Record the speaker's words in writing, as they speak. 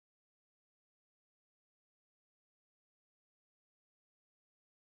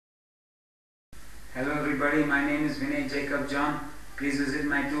Hello everybody, my name is Vinay Jacob John. Please visit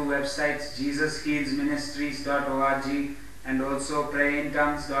my two websites, jesushealsministries.org and also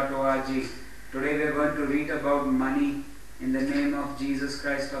prayintongues.org. Today we are going to read about money in the name of Jesus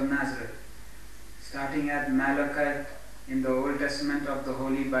Christ of Nazareth. Starting at Malachi in the Old Testament of the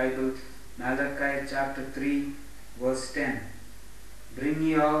Holy Bible, Malachi chapter 3 verse 10. Bring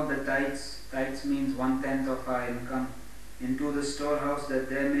ye all the tithes, tithes means 1/10 of our income, into the storehouse, that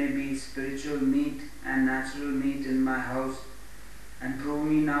there may be spiritual meat and natural meat in my house. And prove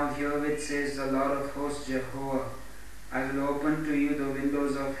me now herewith, says the Lord of hosts, Jehovah. I will open to you the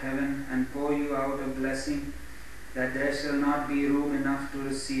windows of heaven and pour you out a blessing, that there shall not be room enough to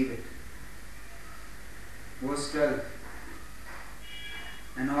receive it. Verse 12.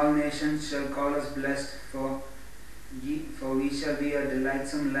 And all nations shall call us blessed, for we shall be a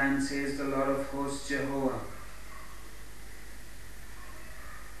delightsome land, says the Lord of hosts, Jehovah.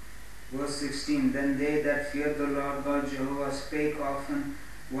 Verse 16. Then they that feared the Lord God Jehovah spake often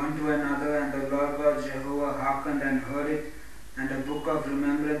one to another, and the Lord God Jehovah hearkened and heard it, and a book of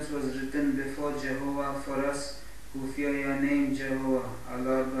remembrance was written before Jehovah for us who fear your name, Jehovah, our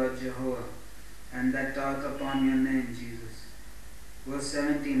Lord God Jehovah, and that thought upon your name, Jesus. Verse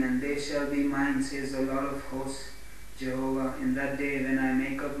 17. And they shall be mine, says the Lord of hosts, Jehovah, in that day when I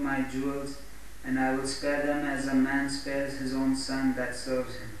make up my jewels, and I will spare them as a man spares his own son that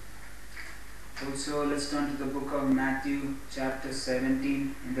serves him. Also, let's turn to the book of Matthew chapter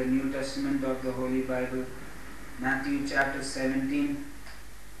 17 in the New Testament of the Holy Bible. Matthew chapter 17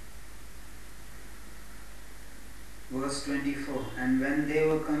 verse 24. And when they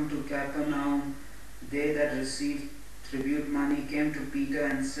were come to Capernaum, they that received tribute money came to Peter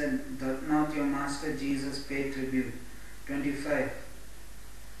and said, Doth not your master Jesus pay tribute? 25.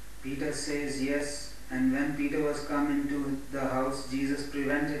 Peter says, Yes. And when Peter was come into the house, Jesus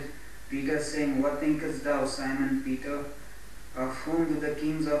prevented Peter, saying, What thinkest thou, Simon Peter? Of whom do the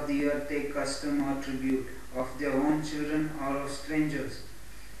kings of the earth take custom or tribute? Of their own children or of strangers?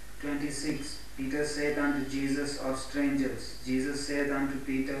 26. Peter said unto Jesus, Of strangers. Jesus said unto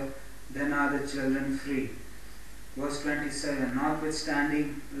Peter, Then are the children free. Verse 27.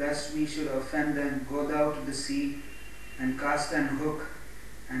 Notwithstanding, lest we should offend them, go thou to the sea, and cast an hook,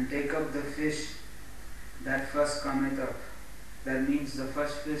 and take up the fish that first cometh up. That means the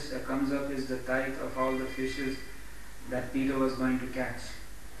first fish that comes up is the tithe of all the fishes that Peter was going to catch.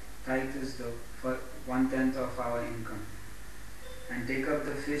 Tithe is the 1/10 of our income. And take up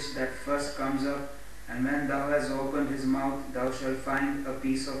the fish that first comes up, and when thou hast opened his mouth, thou shalt find a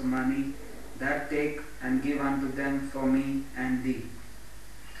piece of money. That take and give unto them for me and thee.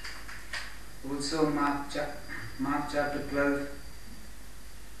 Also Mark chapter 12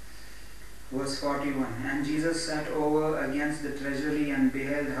 verse 41. And Jesus sat over against the treasury, and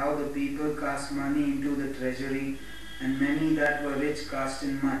beheld how the people cast money into the treasury, and many that were rich cast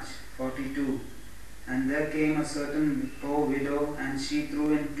in much. 42. And there came a certain poor widow, and she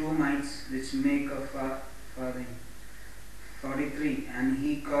threw in 2 mites, which make a farthing. 43. And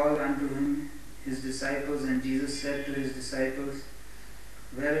he called unto him his disciples, and Jesus said to his disciples,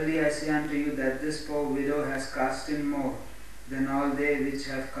 Verily I say unto you, that this poor widow has cast in more than all they which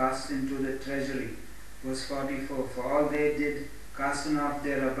have cast into the treasury. Verse 44. For all they did cast in of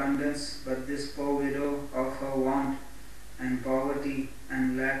their abundance, but this poor widow of her want and poverty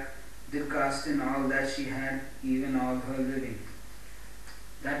and lack did cast in all that she had, even all her living.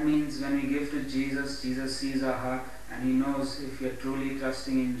 That means when we give to Jesus, Jesus sees our heart, and He knows if we are truly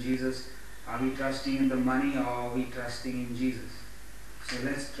trusting in Jesus. Are we trusting in the money, or are we trusting in Jesus? So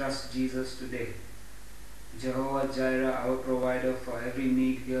let's trust Jesus today. Jehovah Jireh, our provider for every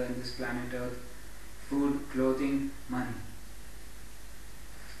need here in this planet Earth: food, clothing, money.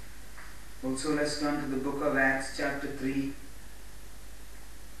 Also, let's turn to the book of Acts chapter 3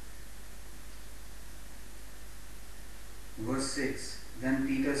 verse 6. Then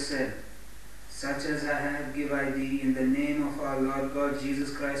Peter said, Such as I have give I thee, in the name of our Lord God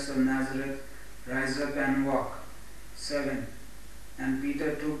Jesus Christ of Nazareth, rise up and walk. 7. And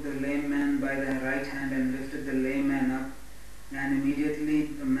Peter took the lame man by the right hand and lifted the lame man up, and immediately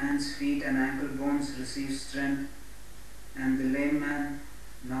the man's feet and ankle bones received strength, and the lame man,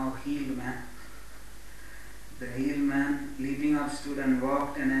 now healed man, the healed man, leaping up, stood and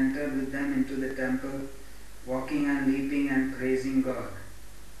walked, and entered with them into the temple, walking and leaping and praising God.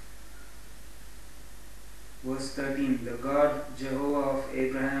 Verse 13. The God Jehovah of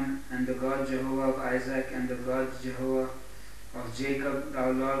Abraham, and the God Jehovah of Isaac, and the God Jehovah of Jacob,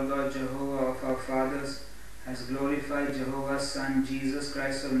 our Lord God Jehovah of our fathers, has glorified Jehovah's Son, Jesus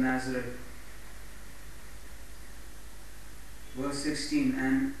Christ of Nazareth, Verse 16,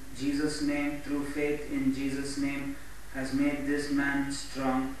 and Jesus' name, through faith in Jesus' name, has made this man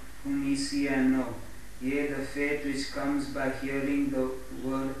strong, whom ye see and know. Yea, the faith which comes by hearing the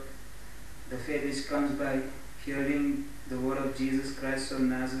word of Jesus Christ of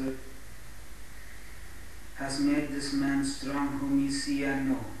Nazareth, has made this man strong, whom ye see and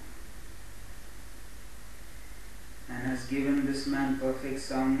know, and has given this man perfect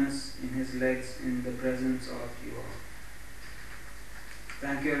soundness in his legs in the presence of you all.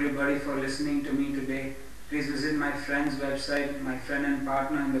 Thank you everybody for listening to me today. Please visit my friend's website, my friend and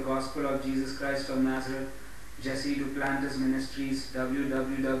partner in the Gospel of Jesus Christ of Nazareth, Jesse Duplantis Ministries,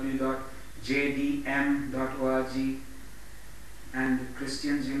 www.jdm.org, and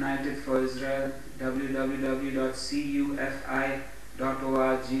Christians United for Israel,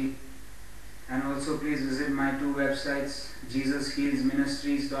 www.cufi.org. And also please visit my two websites,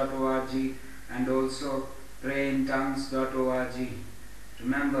 jesushealsministries.org and also prayintongues.org.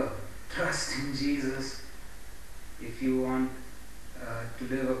 Remember, trust in Jesus if you want to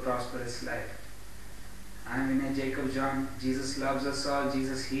live a prosperous life. I'm Vinay Jacob John. Jesus loves us all.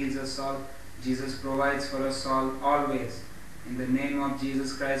 Jesus heals us all. Jesus provides for us all, always. In the name of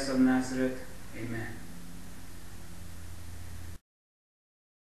Jesus Christ of Nazareth, amen.